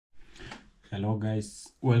Hello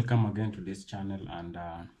guys, welcome again to this channel, and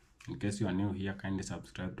in case you are new here, kindly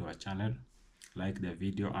subscribe to our channel, like the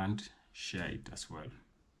video and share it as well.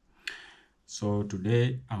 So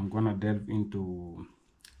today I'm gonna delve into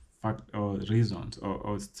fact or reasons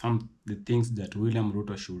or some the things that William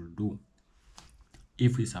Ruto should do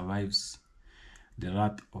if he survives the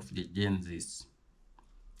wrath of the Gen Zs,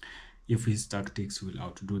 if his tactics will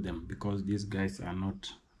outdo them, because these guys are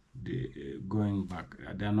not going back,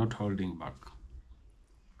 they are not holding back.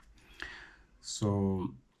 So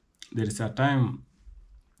there is a time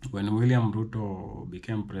when William Ruto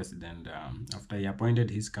became president. After he appointed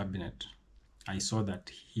his cabinet, I saw that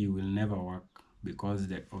he will never work because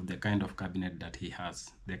of the kind of cabinet that he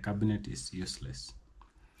has. The cabinet is useless.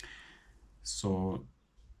 So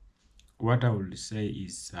what I would say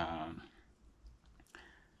is,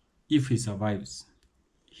 if he survives,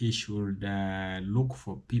 he should look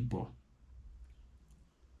for people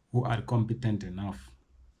who are competent enough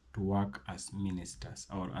to work as ministers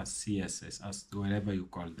or as CSS, as whatever you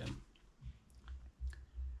call them.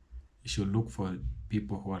 You should look for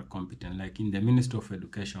people who are competent. Like in the Ministry of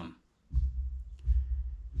Education,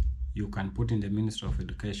 you can put in the Ministry of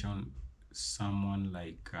Education someone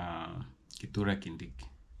like Kithure Kindiki,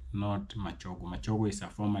 not Machogu. Machogu is a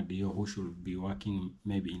former DO who should be working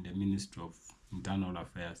maybe in the Ministry of Internal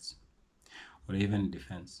Affairs or even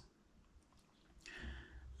Defense.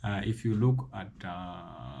 If you look at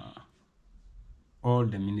all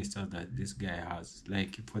the ministers that this guy has,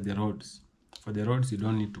 like for the roads, you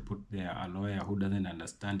don't need to put there a lawyer who doesn't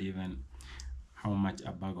understand even how much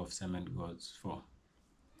a bag of cement goes for.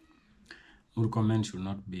 Murkomen should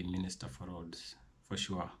not be minister for roads, for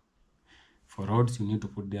sure. For roads, you need to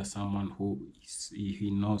put there someone who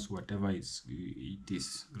he knows whatever it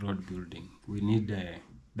is road building. We need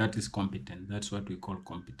that is competent. That's what we call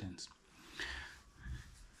competence.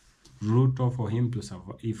 Ruto, for him to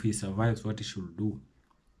survive, if he survives, what he should do,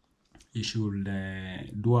 he should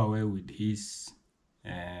do away with his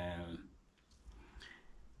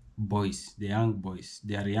boys, the young boys.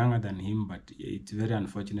 They are younger than him, but it's very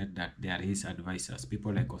unfortunate that they are his advisors.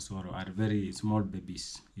 People like Osoro are very small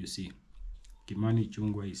babies, you see. Kimani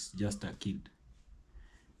Ichung'wah is just a kid.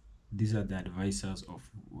 These are the advisors of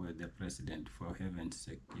the president, for heaven's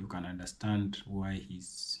sake. You can understand why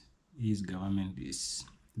his government is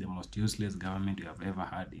the most useless government you have ever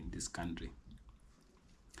had in this country.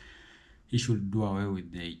 He should do away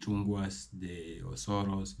with the Ichung'wahs, the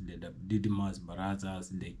Osoros, the Didimas,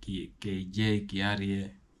 Barazas, the KJ, Kiarie,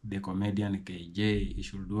 the comedian KJ. He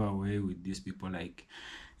should do away with these people like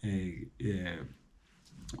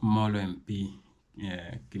Molo MP,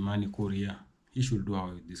 Kimani Kuria. He should do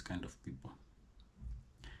away with this kind of people.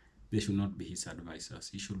 They should not be his advisors.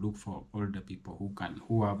 He should look for older people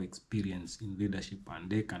who have experience in leadership and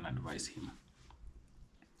they can advise him.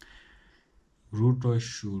 Ruto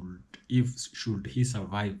should he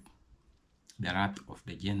survive the wrath of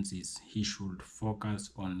the Gen Zs, he should focus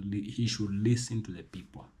on, he should listen to the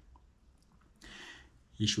people.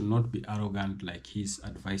 He should not be arrogant like his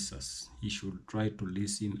advisors. He should try to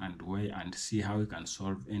listen and weigh and see how he can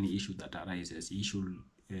solve any issue that arises. He should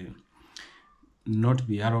not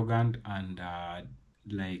be arrogant and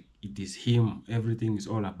like it is him, everything is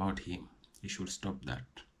all about him. He should stop that.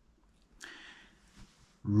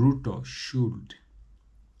 Ruto should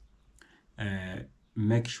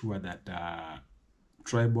make sure that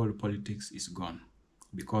tribal politics is gone,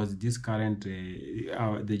 because this current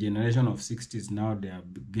the generation of 60s now, they are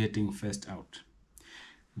getting phased out.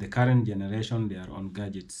 The current generation, they are on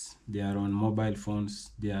gadgets, they are on mobile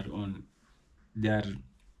phones, they are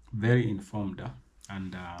very informed,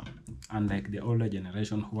 and unlike the older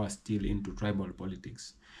generation who are still into tribal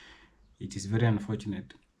politics. It is very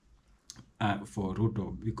unfortunate for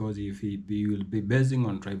Ruto, because if he will be basing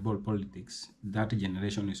on tribal politics, that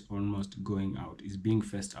generation is almost going out, is being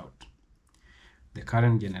phased out. The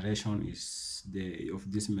current generation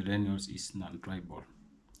of these millennials is non-tribal.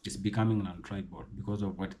 It's becoming non-tribal because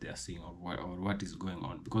of what they are seeing or what is going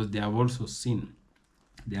on, because they have also seen,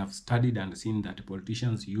 they have studied and seen that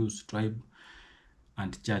politicians use tribe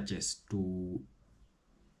and churches to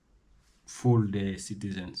fool the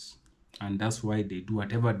citizens. And that's why they do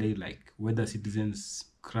whatever they like. Whether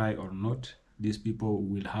citizens cry or not, these people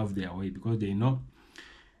will have their way, because they know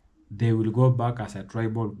they will go back as a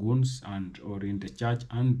tribal goons or in the church,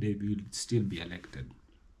 and they will still be elected.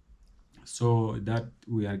 So that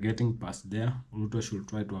we are getting past there. Ruto should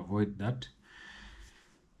try to avoid that.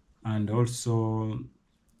 And also,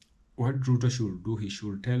 what Ruto should do, he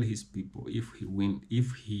should tell his people,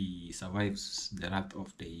 if he survives the wrath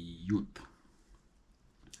of the youth,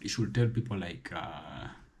 he should tell people like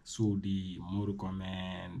Sudi,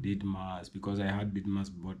 Murkomen, Didmas, because I had Didmas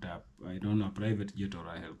bought up, I don't know, a private jet or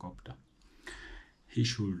a helicopter. He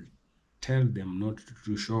should tell them not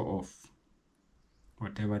to show off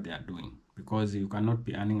whatever they are doing, because you cannot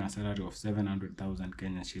be earning a salary of 700,000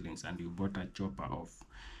 Kenyan shillings and you bought a chopper of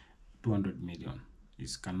 200 million. It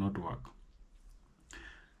cannot work.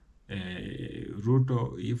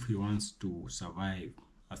 Ruto, if he wants to survive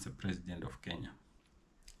as a president of Kenya,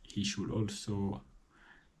 he should also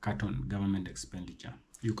cut on government expenditure.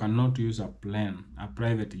 You cannot use a plane, a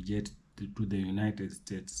private jet to the United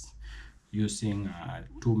States using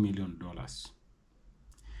 $2 million.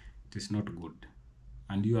 It is not good.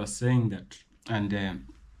 And you are saying that, and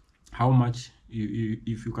how much,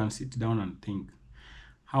 if you can sit down and think,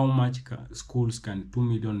 how much schools can $2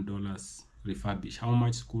 million refurbish? How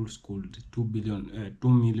much schools could $2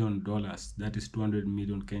 million, that is 200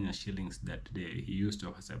 million Kenya shillings, that he used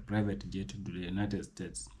as a private jet to the United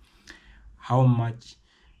States? How much,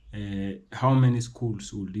 how many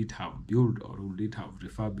schools would it have built or would it have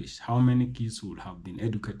refurbished? How many kids would have been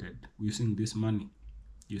educated using this money?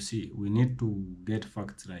 You see, we need to get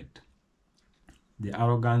facts right. The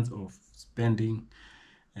arrogance of spending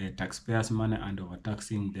taxpayers' money and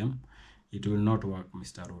overtaxing them, it will not work,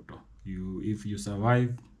 Mr. Ruto. If you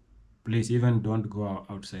survive, please even don't go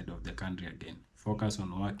outside of the country again. Focus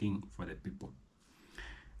on working for the people.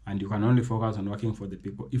 And you can only focus on working for the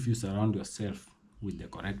people if you surround yourself with the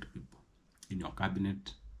correct people in your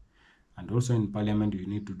cabinet. And also in parliament, you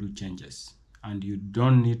need to do changes. And you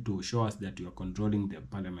don't need to show us that you are controlling the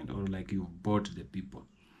parliament or like you've bought the people.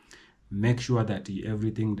 Make sure that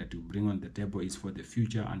everything that you bring on the table is for the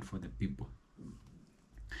future and for the people.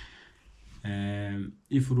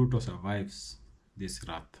 If Ruto survives this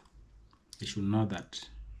wrath, he should know that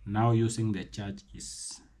now using the church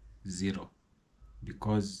is zero,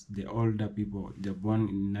 because the older people, they're born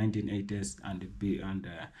in 1980s and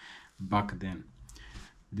back then,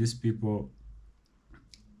 these people,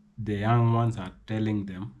 the young ones are telling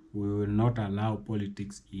them, we will not allow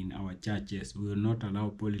politics in our churches. We will not allow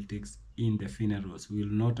politics in the funerals. We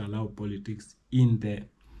will not allow politics in the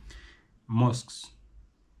mosques.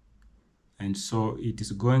 And so it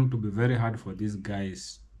is going to be very hard for these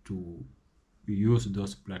guys to use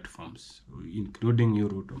those platforms, including you,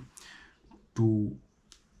 Ruto, to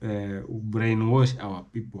brainwash our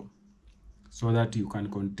people so that you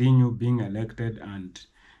can continue being elected and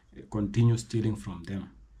continue stealing from them.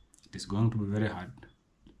 It is going to be very hard.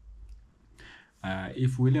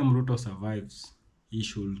 If William Ruto survives, he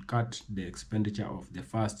should cut the expenditure of the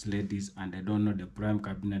first ladies and I don't know, the prime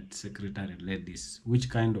cabinet secretary ladies. Which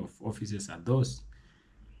kind of offices are those?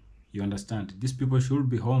 You understand? These people should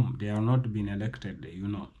be home. They are not being elected, you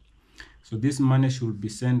know. So this money should be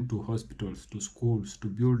sent to hospitals, to schools, to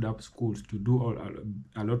build up schools, to do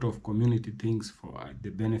a lot of community things for the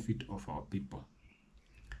benefit of our people.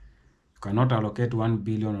 You cannot allocate 1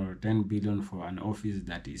 billion or 10 billion for an office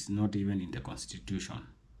that is not even in the constitution.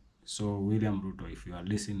 So William Ruto, if you are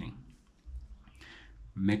listening,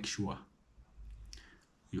 make sure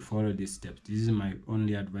you follow these steps. This is my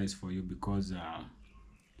only advice for you, because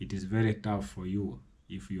it is very tough for you.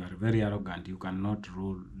 If you are very arrogant, you cannot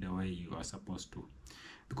rule the way you are supposed to,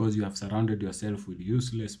 because you have surrounded yourself with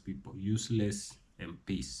useless people, useless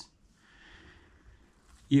MPs.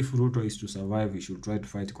 If Ruto is to survive, he should try to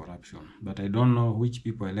fight corruption. But I don't know which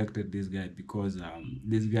people elected this guy, because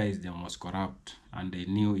this guy is the most corrupt, and they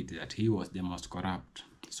knew it that he was the most corrupt.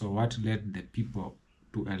 So what led the people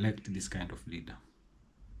to elect this kind of leader?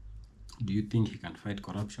 Do you think he can fight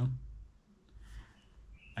corruption?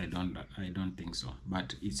 I don't think so.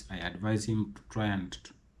 But I advise him to try and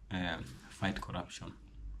fight corruption.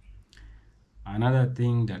 Another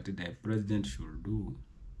thing that the president should do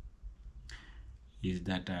is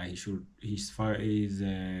that he's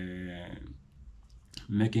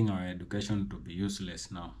making our education to be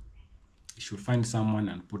useless now. He should find someone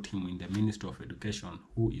and put him in the Ministry of Education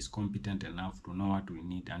who is competent enough to know what we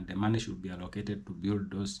need, and the money should be allocated to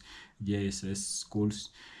build those JSS schools.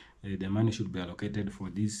 The money should be allocated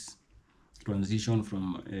for this transition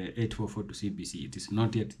from 844 to CBC. It is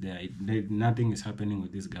not yet there. Nothing is happening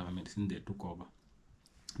with this government since they took over.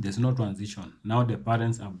 There's no transition. Now the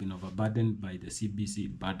parents have been overburdened by the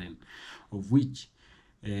CBC burden, of which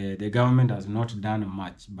the government has not done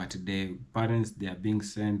much, but the parents, they are being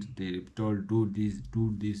sent, they're told, do this,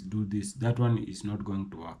 do this, do this. That one is not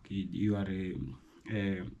going to work. You are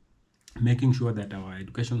making sure that our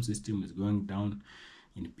education system is going down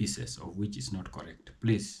in pieces, of which is not correct.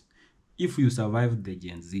 Please, if you survive the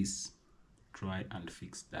Gen Zs, try and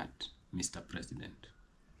fix that, Mr. President.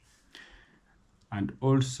 And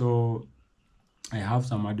also, I have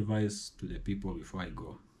some advice to the people before I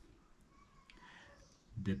go.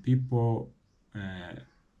 The people,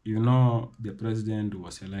 the president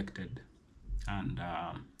was elected, and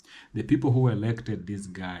the people who elected this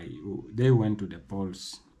guy, they went to the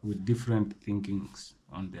polls with different thinkings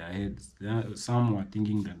on their heads. Some were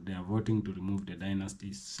thinking that they are voting to remove the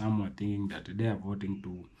dynasties. Some were thinking that they are voting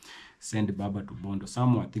to send Baba to Bondo.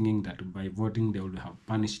 Some were thinking that by voting they would have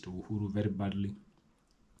punished Uhuru very badly.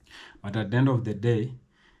 But at the end of the day,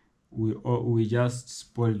 we just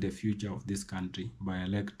spoiled the future of this country by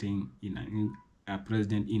electing a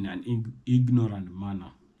president in an ignorant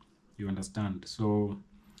manner. You understand? So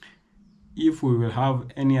if we will have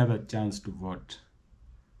any other chance to vote,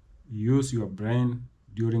 use your brain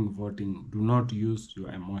during voting. Do not use your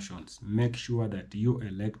emotions. Make sure that you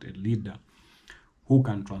elect a leader who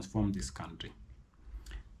can transform this country.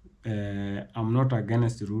 I'm not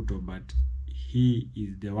against Ruto, but he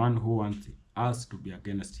is the one who wants us to be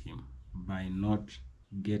against him by not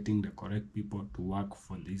getting the correct people to work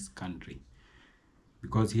for this country,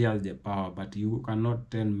 because he has the power. But you cannot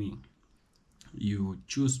tell me you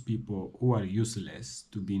choose people who are useless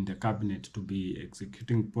to be in the cabinet, to be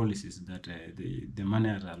executing policies that the money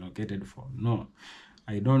are allocated for. No,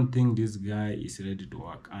 I don't think this guy is ready to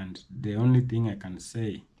work. And the only thing I can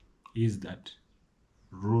say is that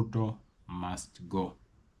Ruto must go,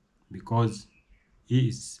 because he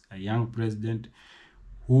is a young president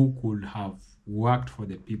who could have worked for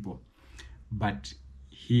the people, but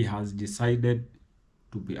he has decided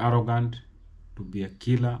to be arrogant, to be a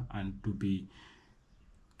killer, and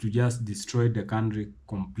to just destroy the country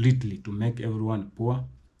completely, to make everyone poor.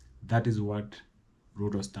 That is what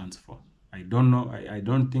Ruto stands for. I don't know. I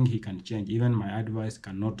don't think he can change. Even my advice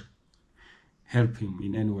cannot help him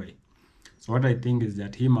in any way. So what I think is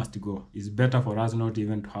that he must go. It's better for us not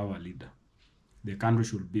even to have a leader. The country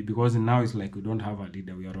should be, because now it's like we don't have a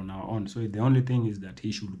leader. We are on our own. So the only thing is that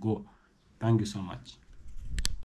he should go. Thank you so much.